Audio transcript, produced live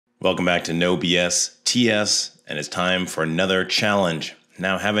Welcome back to No BS TS, and it's time for another challenge.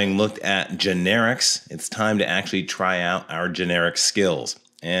 Now, having looked at generics, it's time to actually try out our generic skills.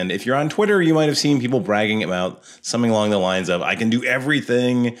 And if you're on Twitter, you might have seen people bragging about something along the lines of, I can do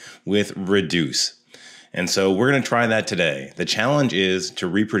everything with reduce. And so we're going to try that today. The challenge is to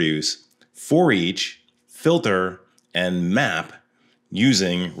reproduce forEach, filter, and map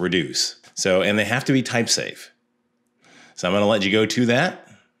using reduce. And they have to be type safe. So I'm going to let you go to that,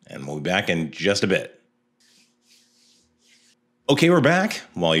 and we'll be back in just a bit. Okay, we're back.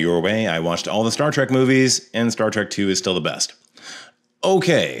 While you were away, I watched all the Star Trek movies, and Star Trek 2 is still the best.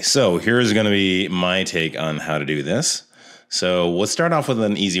 Okay, so here's going to be my take on how to do this. So let's start off with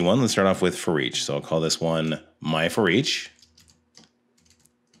an easy one. Let's start off with forEach. So I'll call this one my forEach.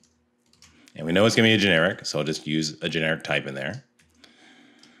 And we know it's going to be a generic, so I'll just use a generic type in there.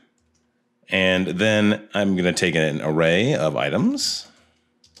 And then I'm going to take an array of items.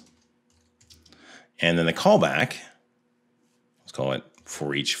 And then the callback, let's call it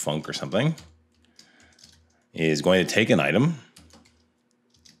forEach func or something, is going to take an item.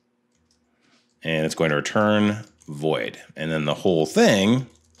 And it's going to return void. And then the whole thing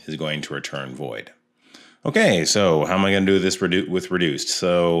is going to return void. Okay, so how am I going to do this with reduced?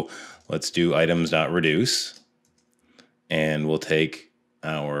 So let's do items.reduce. And we'll take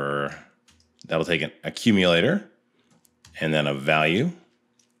that'll take an accumulator and then a value.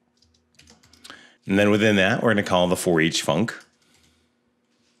 And then within that, we're going to call the forEach func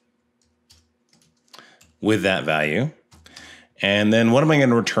with that value. And then what am I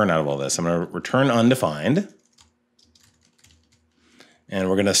going to return out of all this? I'm going to return undefined. And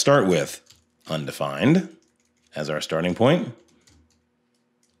we're going to start with undefined as our starting point.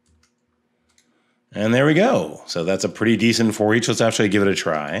 And there we go. So that's a pretty decent forEach. Let's actually give it a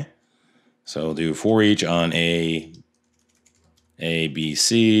try. So we'll do forEach on A, B,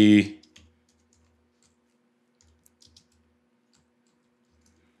 C.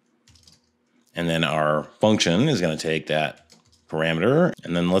 And then our function is going to take that parameter,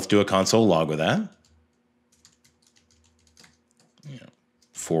 and then let's do a console log with that.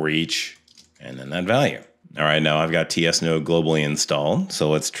 forEach, and then that value. All right, now I've got TS node globally installed, so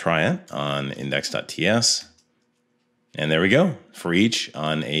let's try it on index.ts. And there we go, forEach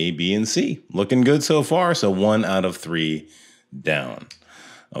on A, B, and C. Looking good so far, so 1 out of 3 down.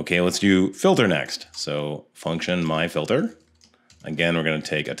 Okay, let's do filter next. So function myFilter. Again, we're going to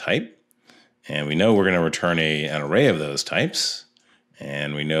take a type. And we know we're going to return an array of those types.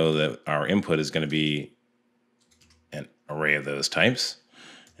 And we know that our input is going to be an array of those types.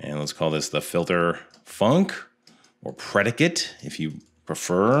 And let's call this the filter func, or predicate if you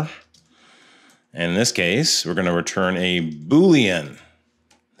prefer. And in this case, we're going to return a Boolean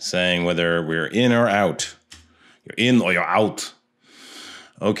saying whether we're in or out. You're in or you're out.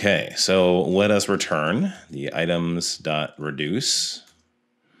 Okay, so let us return the items.reduce.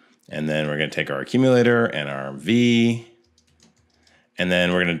 And then we're going to take our accumulator and our V. And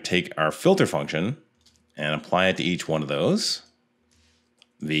then we're going to take our filter function and apply it to each one of those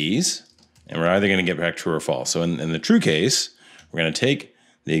V's. And we're either going to get back true or false. So in the true case, we're going to take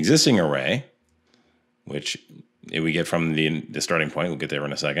the existing array, which we get from the starting point. We'll get there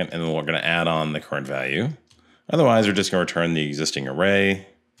in a second. And then we're going to add on the current value. Otherwise, we're just going to return the existing array.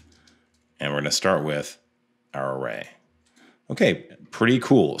 And we're going to start with our array. Okay, pretty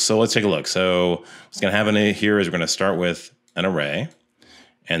cool. So let's take a look. So what's going to happen here is we're going to start with an array,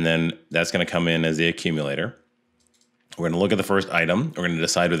 and then that's going to come in as the accumulator. We're going to look at the first item. We're going to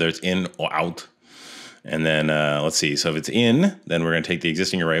decide whether it's in or out. And then let's see. So if it's in, then we're going to take the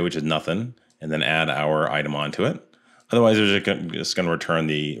existing array, which is nothing, and then add our item onto it. Otherwise, we're just going to return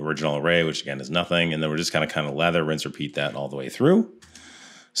the original array, which again is nothing. And then we're just going to kind of lather, rinse, repeat that all the way through.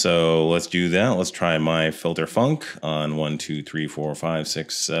 So let's do that. Let's try my filter func on 1, 2, 3, 4, 5,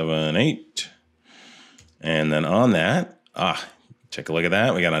 6, 7, 8. And then on that, take a look at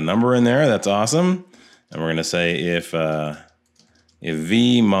that. We got a number in there. That's awesome. And we're going to say if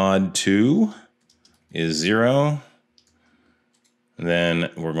v mod 2 is 0,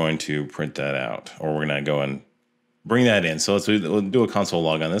 then we're going to print that out. Or we're going to go and bring that in. So we'll do a console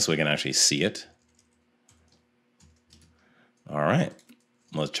log on this so we can actually see it. All right.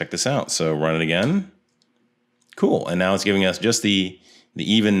 Let's check this out. So run it again. Cool. And now it's giving us just the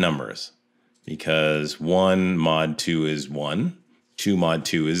even numbers, because 1 mod 2 is 1, 2 mod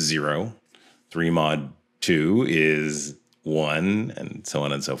 2 is 0, 3 mod 2 is 1, and so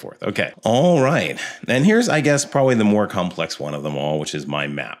on and so forth. Okay. All right. And here's, I guess, probably the more complex one of them all, which is my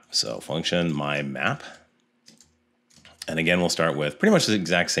map. So function my map. And again, we'll start with pretty much the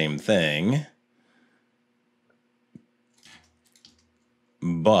exact same thing.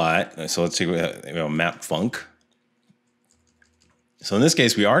 But, so let's take map func. So in this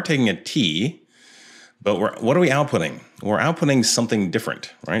case, we are taking a T, but what are we outputting? We're outputting something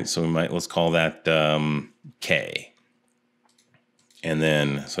different, right? So let's call that K. And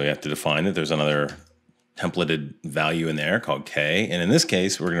then, so you have to define that there's another templated value in there called K. And in this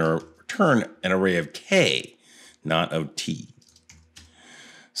case, we're going to return an array of K, not of T.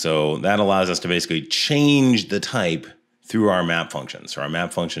 So that allows us to basically change the type through our map function. So our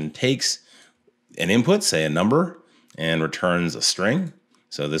map function takes an input, say a number, and returns a string.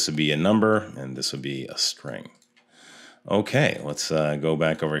 So this would be a number, and this would be a string. Okay, let's go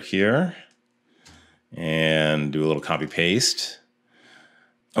back over here and do a little copy paste.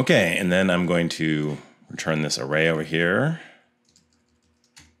 Okay, and then I'm going to return this array over here.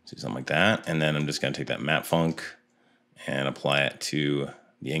 Do something like that. And then I'm just going to take that map func and apply it to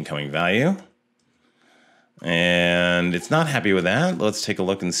the incoming value. And it's not happy with that. Let's take a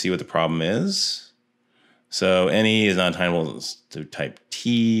look and see what the problem is. So any is not assignable to type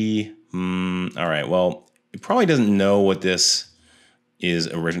T. All right, well, it probably doesn't know what this is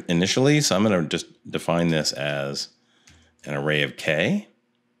initially. So I'm going to just define this as an array of K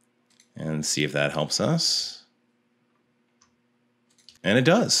and see if that helps us. And it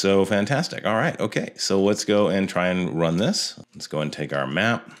does, so fantastic. All right, okay, so let's go and try and run this. Let's go and take our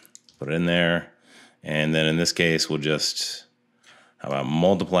map, put it in there, and then in this case, we'll just, how about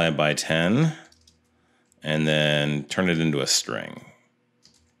multiply it by 10, and then turn it into a string.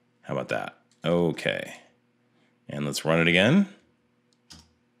 How about that? Okay, and let's run it again.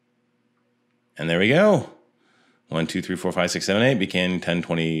 And there we go. 1, 2, 3, 4, 5, 6, 7, 8 became 10,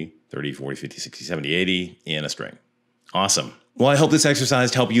 20, 30, 40, 50, 60, 70, 80 in a string. Awesome. Well, I hope this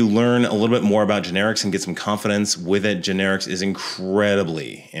exercise helped you learn a little bit more about generics and get some confidence with it. Generics is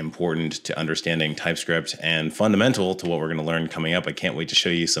incredibly important to understanding TypeScript and fundamental to what we're going to learn coming up. I can't wait to show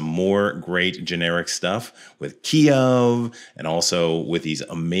you some more great generic stuff with key of and also with these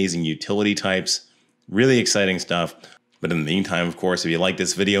amazing utility types. Really exciting stuff. But in the meantime, of course, if you like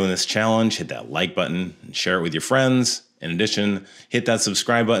this video and this challenge, hit that like button and share it with your friends. In addition, hit that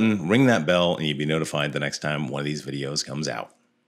subscribe button, ring that bell, and you'll be notified the next time one of these videos comes out.